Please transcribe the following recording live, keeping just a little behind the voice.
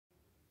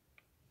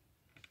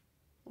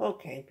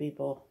Okay,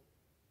 people.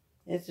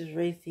 This is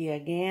Reese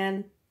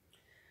again.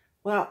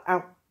 Well,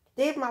 I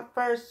did my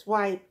first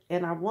swipe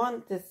and I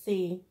wanted to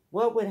see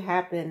what would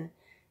happen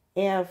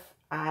if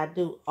I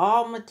do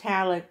all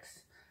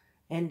metallics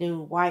and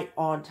do white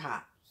on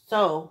top.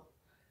 So,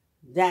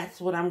 that's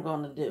what I'm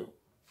going to do.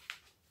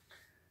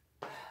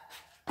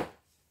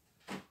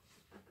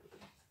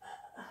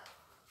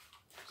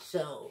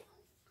 So,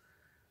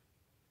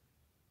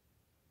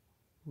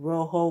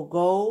 Rojo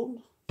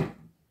Gold,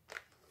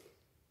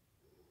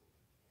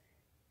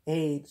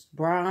 Aged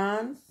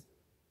Bronze.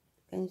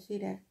 Can you see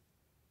that?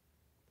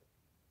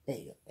 There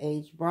you go.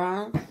 Aged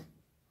Bronze.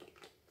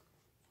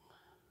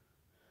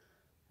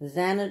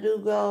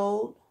 Xanadu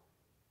Gold.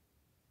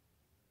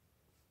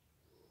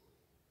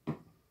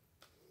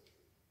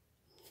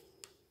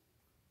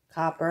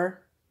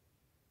 Copper.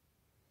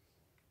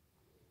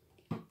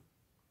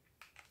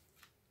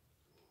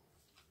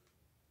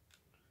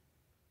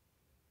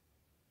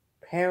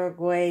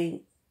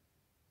 Paraguay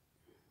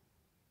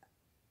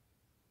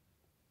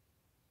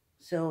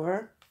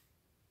Silver.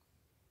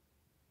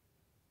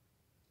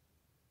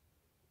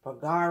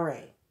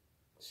 Pagare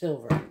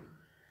Silver.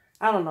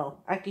 I don't know.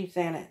 I keep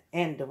saying it.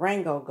 And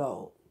Durango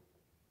Gold.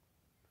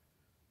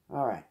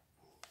 All right.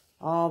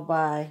 All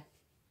by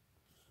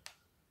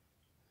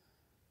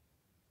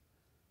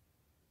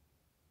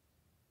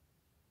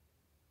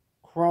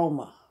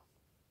chroma.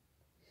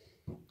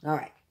 All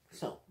right.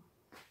 So,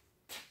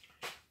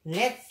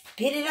 let's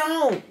get it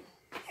on.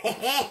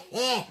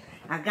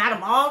 I got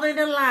them all in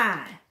the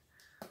line.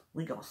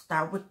 We're going to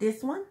start with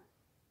this one.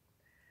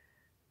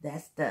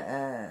 That's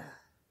the, I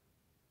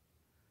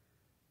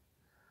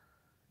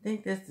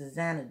think that's the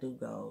Xanadu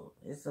Gold.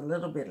 It's a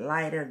little bit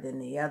lighter than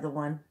the other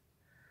one.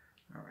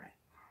 All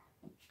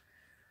right.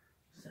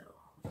 So,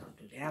 we're going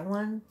to do that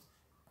one.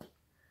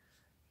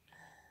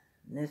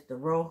 And this the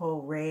Rojo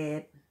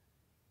Red.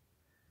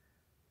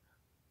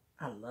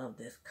 I love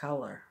this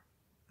color.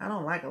 I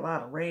don't like a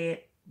lot of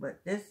red,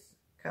 but this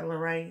color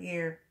right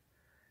here,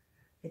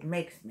 it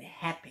makes me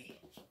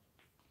happy.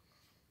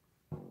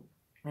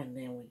 And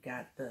then we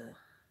got the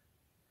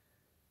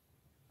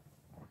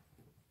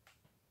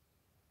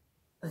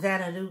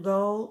Xanadu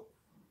Gold.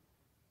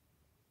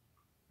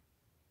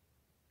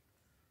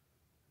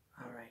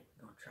 All right,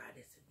 we're going to try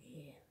this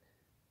again.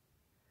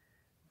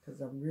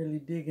 Because I'm really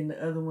digging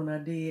the other one I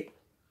did.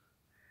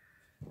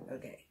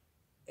 Okay.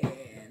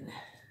 And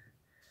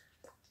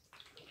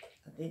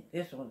I think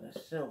this one is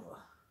silver.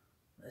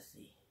 Let's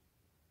see.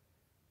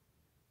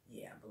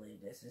 Yeah, I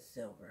believe this is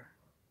silver.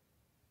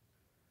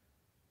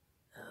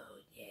 Oh,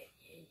 yeah.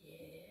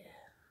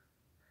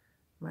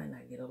 Might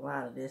not get a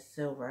lot of this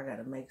silver. I got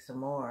to make some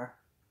more.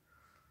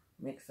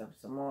 Mix up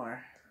some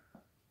more.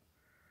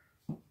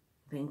 I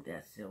think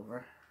that's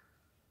silver.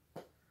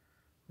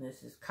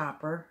 This is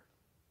copper.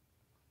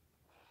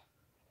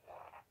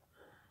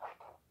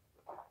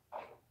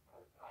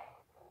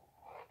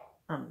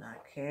 I'm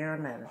not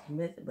caring that it's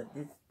missing, but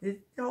this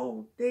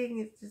whole thing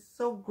is just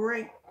so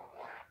great.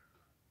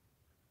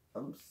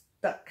 I'm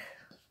stuck.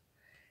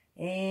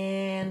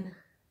 And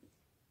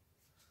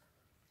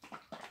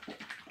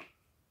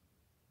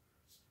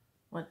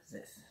what is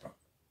this?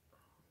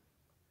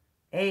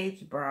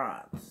 Aged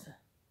Bronze.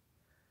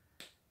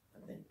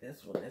 I think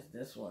this one is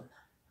this one.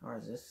 Or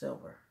is this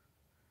silver?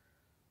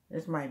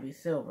 This might be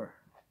silver.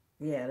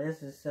 Yeah,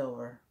 this is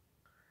silver.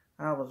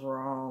 I was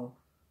wrong.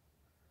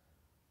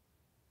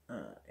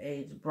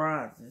 Aged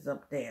Bronze is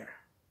up there.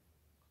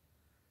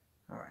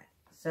 Alright,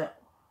 so.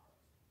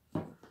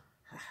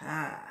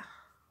 Haha.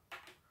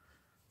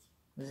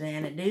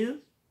 Xanadu.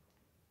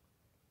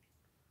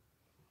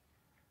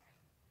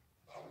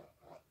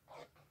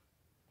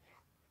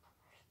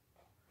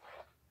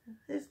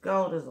 This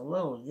gold is a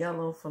little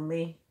yellow for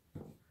me.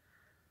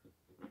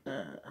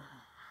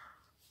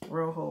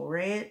 Rojo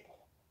Red.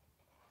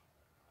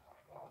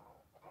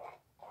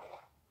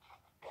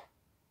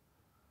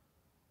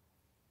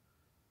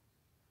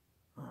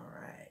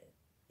 Alright,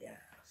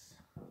 yes.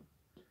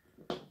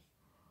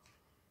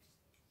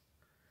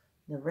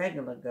 The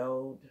regular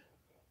gold.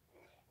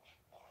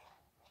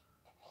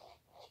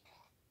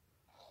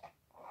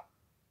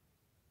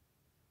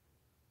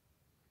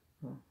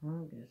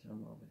 Get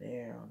some over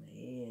there on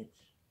the edge.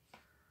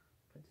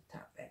 Put the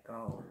top back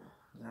on.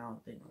 I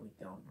don't think we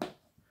don't.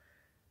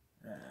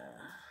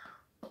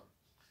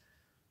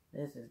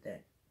 This is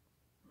that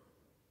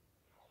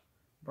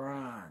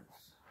bronze.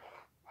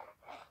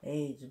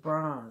 Aged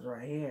bronze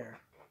right here.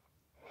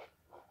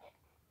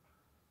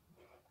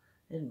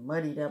 It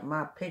muddied up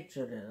my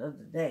picture the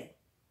other day.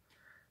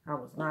 I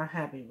was not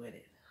happy with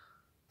it.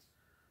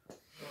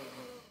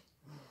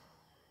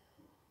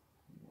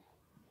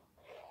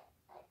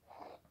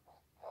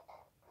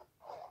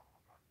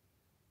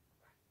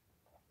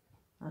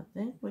 I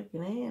think we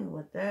can end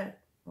with that.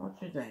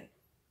 What you think?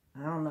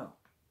 I don't know.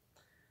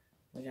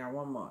 We got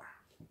one more.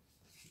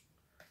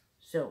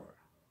 Silver.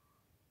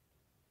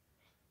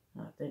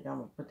 I think I'm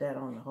going to put that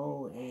on the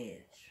whole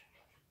edge.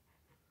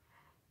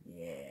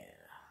 Yeah.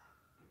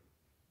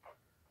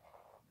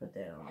 Put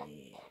that on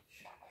the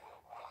edge.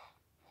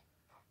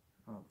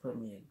 I'm gonna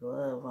put me a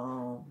glove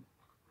on.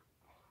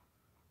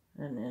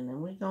 And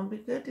then we're gonna be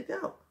good to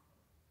go.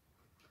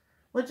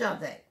 What y'all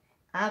think?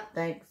 I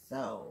think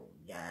so.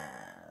 Yes.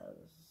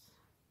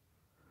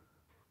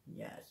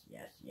 Yes,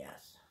 yes,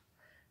 yes.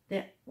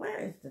 Then where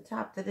is the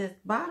top to this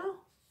bottle?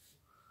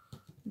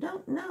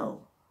 Don't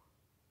know.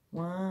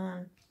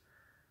 1,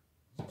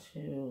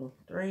 2,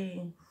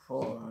 3,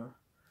 4,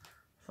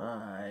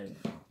 5,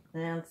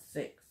 and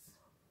 6.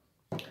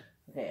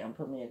 Okay, I'm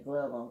putting me a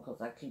glove on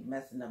because I keep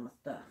messing up my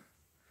stuff.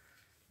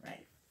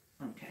 Right.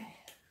 Okay.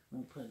 Let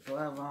me put a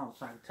glove on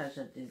so I can touch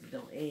up this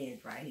little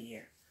edge right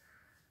here.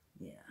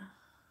 Yeah.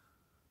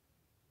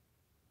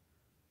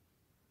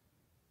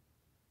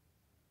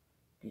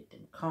 Get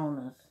them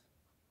corners.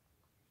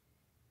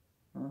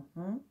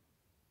 Mm-hmm.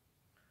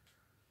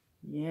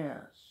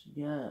 Yes,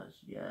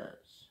 yes, yes.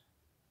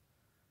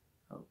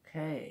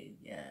 Okay,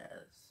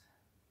 yes.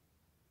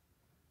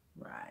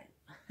 Right.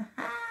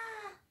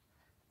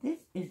 This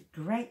is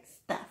great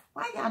stuff.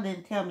 Why y'all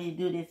didn't tell me to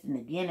do this in the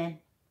beginning?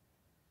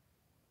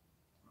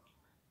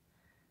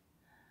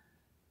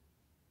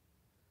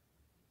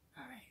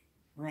 All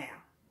right.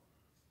 Now,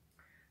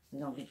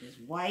 we're going to get this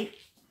white.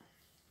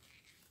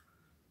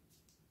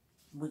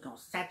 We're going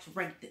to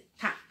saturate the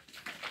top.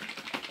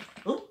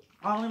 Oop,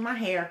 all in my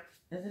hair.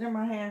 Is it in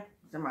my hair?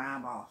 It's in my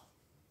eyeball.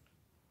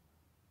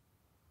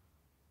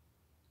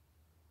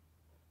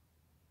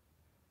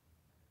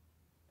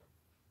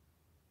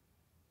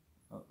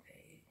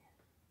 Okay.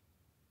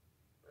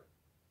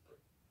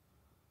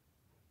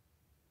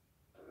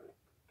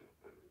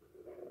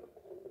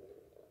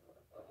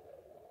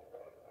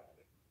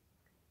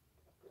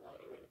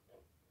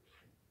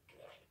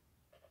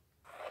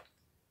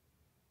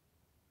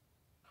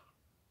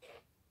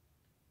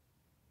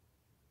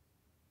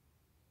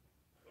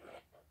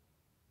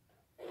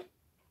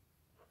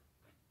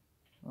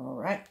 All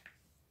right.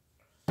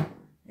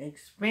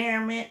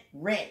 Experiment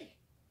ready.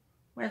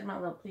 Where's my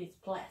little piece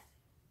of plastic?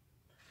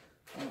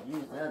 I'm going to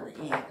use the other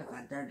end because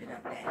I dirtied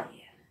up that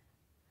end.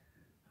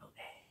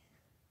 Okay.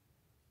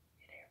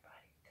 Get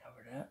everybody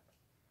covered up.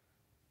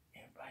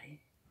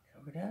 Everybody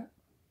covered up.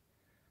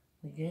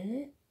 We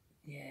good?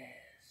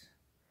 Yes.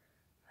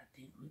 I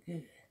think we're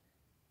good.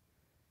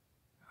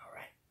 All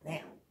right.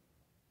 Now,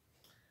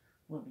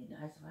 would be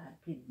nice if I had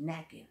a piece of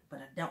napkin, but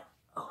I don't.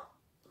 Oh,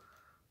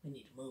 we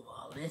need to move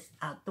all this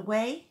out the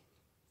way.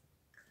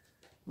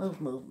 Move,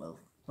 move, move,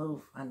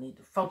 move. I need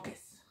to focus.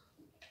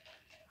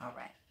 All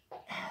right.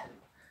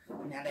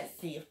 Now let's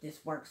see if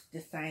this works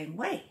the same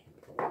way.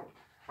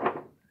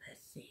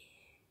 Let's see.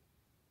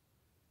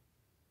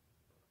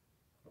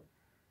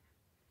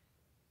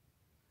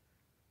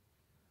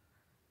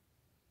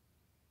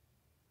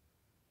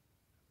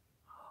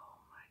 Oh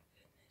my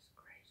goodness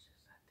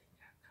gracious. I think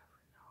I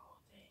covered the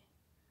whole thing.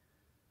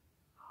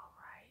 All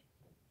right.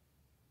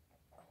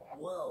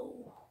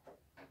 Whoa.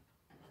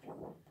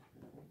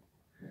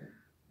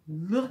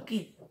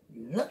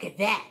 Look at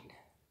that.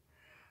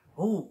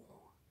 Ooh.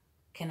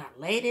 Can I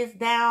lay this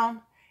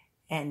down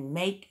and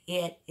make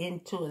it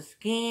into a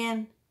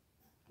skin?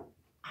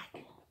 I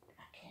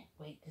can't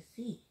wait to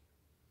see.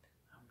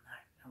 I'm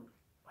gonna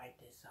wipe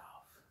this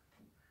off.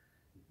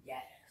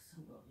 Yes,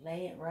 we'll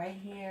lay it right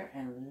here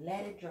and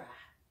let it dry.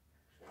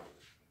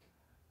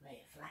 Lay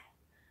it flat.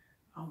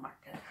 Oh my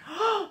God.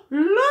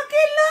 Look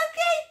it.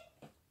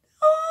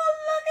 Oh,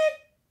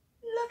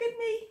 look at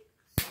me.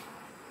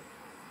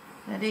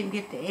 I didn't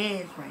get the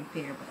edge right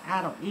there, but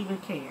I don't even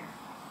care.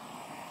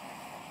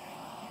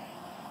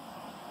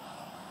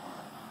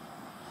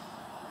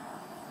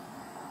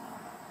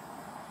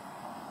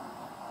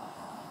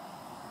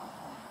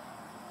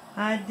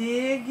 I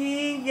did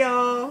again,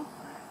 y'all.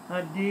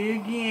 I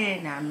did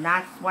again. I'm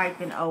not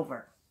swiping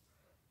over.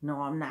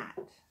 No, I'm not.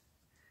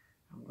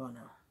 I'm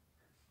gonna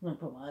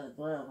put my other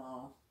glove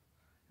on.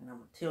 And I'm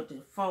gonna tilt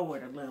it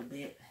forward a little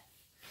bit.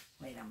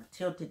 Wait, I'm gonna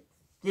tilt it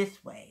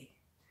this way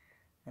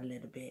a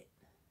little bit.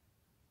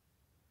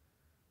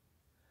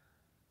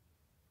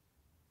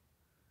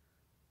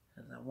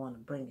 Because I want to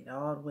bring it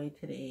all the way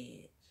to the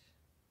edge.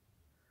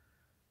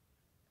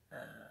 There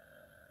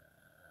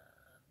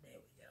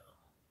we go.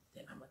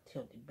 Then I'm gonna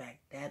tilt it back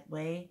that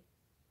way.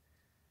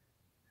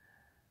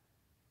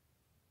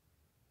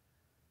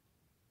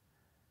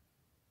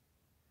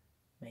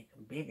 Make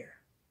them bigger.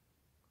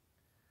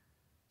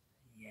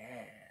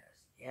 Yes,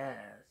 yes,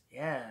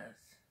 yes.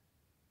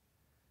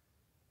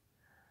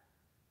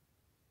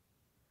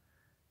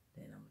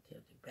 Then I'm gonna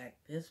tilt it back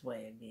this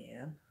way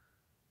again.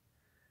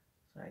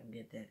 So I can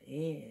get that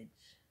edge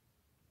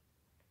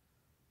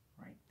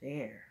right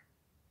there.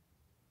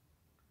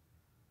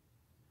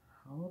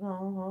 Hold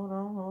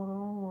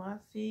on. I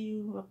see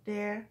you up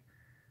there.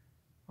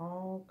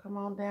 Oh, come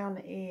on down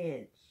the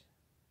edge.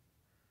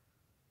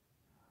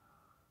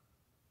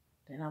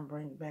 Then I'm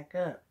bring it back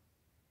up.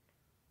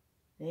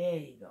 There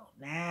you go.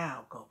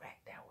 Now go back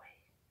that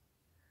way.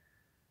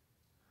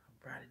 I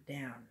brought it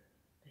down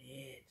the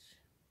edge.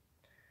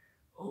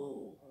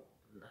 Oh,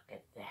 look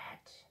at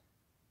that.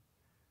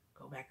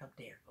 Go back up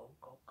there. Go.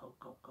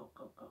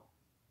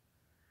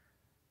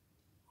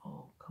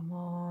 Oh, Come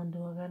on,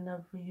 do I got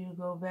enough for you to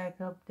go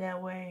back up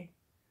that way?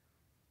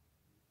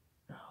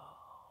 Oh,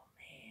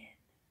 man.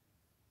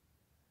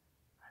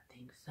 I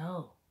think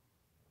so.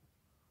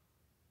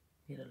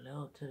 Get a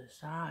little to the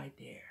side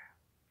there.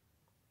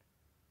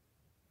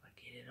 If I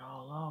get it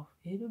all off,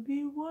 it'll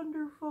be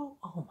wonderful.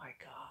 Oh, my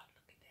God.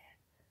 Look at that.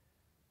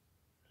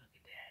 Look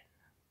at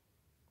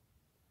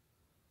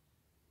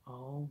that.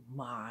 Oh,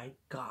 my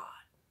God.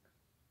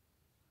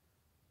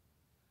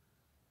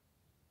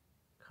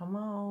 Come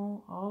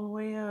on, all the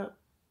way up.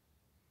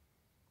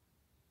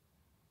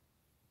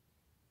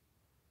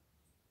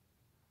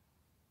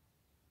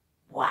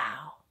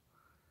 Wow.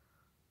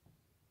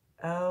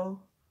 Oh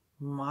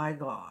my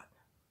God.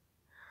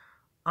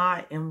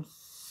 I am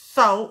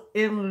so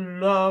in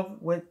love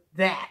with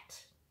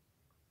that.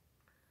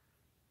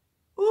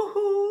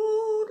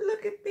 Woohoo,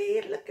 look at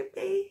me, look at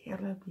me. Here,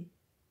 let me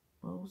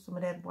move some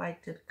of that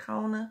white to the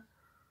corner.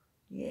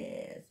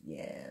 Yes,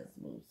 yes,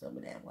 move some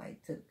of that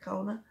white to the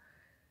corner.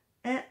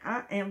 And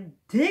I am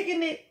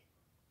digging it.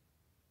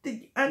 Do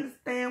you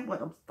understand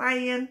what I'm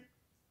saying?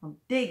 I'm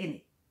digging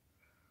it.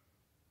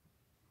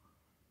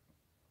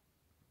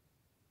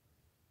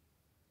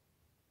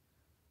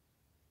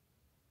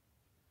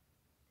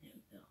 There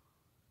we go.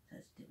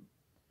 Touch the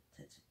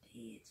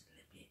edge a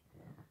little bit.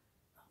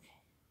 Okay.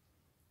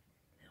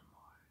 A little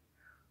more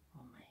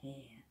on my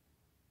hand.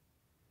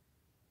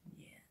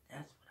 Yeah,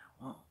 that's what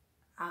I want.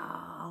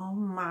 Oh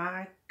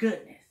my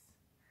goodness.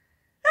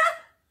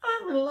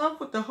 I'm in love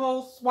with the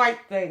whole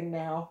swipe thing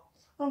now.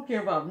 I don't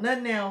care about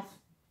nothing else.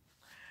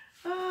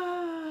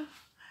 I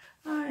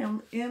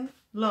am in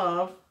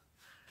love.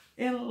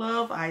 In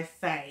love, I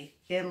say.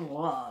 In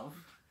love.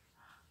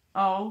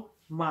 Oh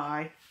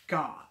my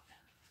God.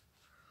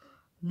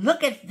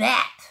 Look at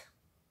that.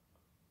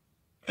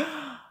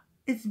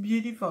 It's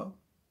beautiful.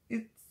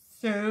 It's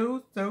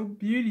so, so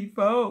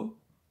beautiful.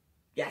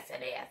 Yes,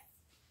 it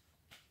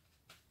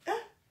is.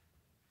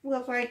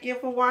 Well, thank you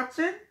for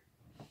watching.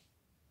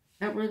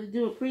 I really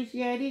do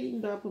appreciate it. You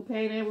know, I put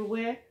paint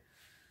everywhere.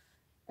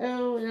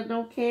 Oh, I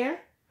don't care.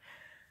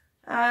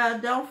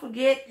 Don't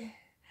forget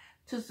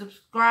to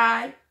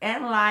subscribe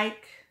and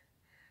like.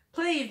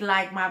 Please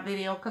like my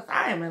video because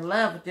I am in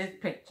love with this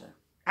picture.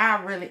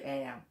 I really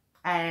am.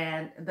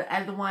 And the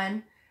other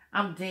one,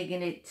 I'm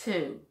digging it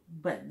too.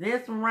 But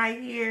this one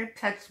right here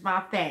touched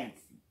my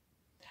fancy.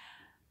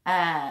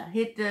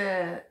 Hit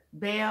the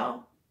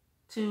bell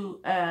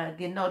to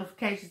get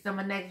notifications of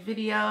my next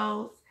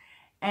videos.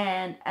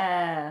 And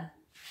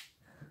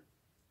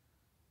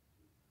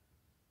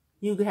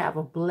you have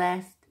a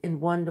blessed and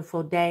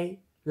wonderful day.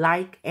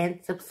 Like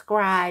and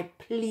subscribe.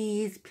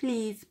 Please,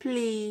 please,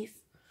 please.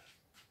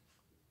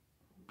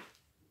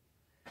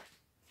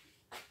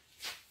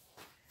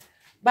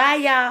 Bye,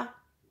 y'all.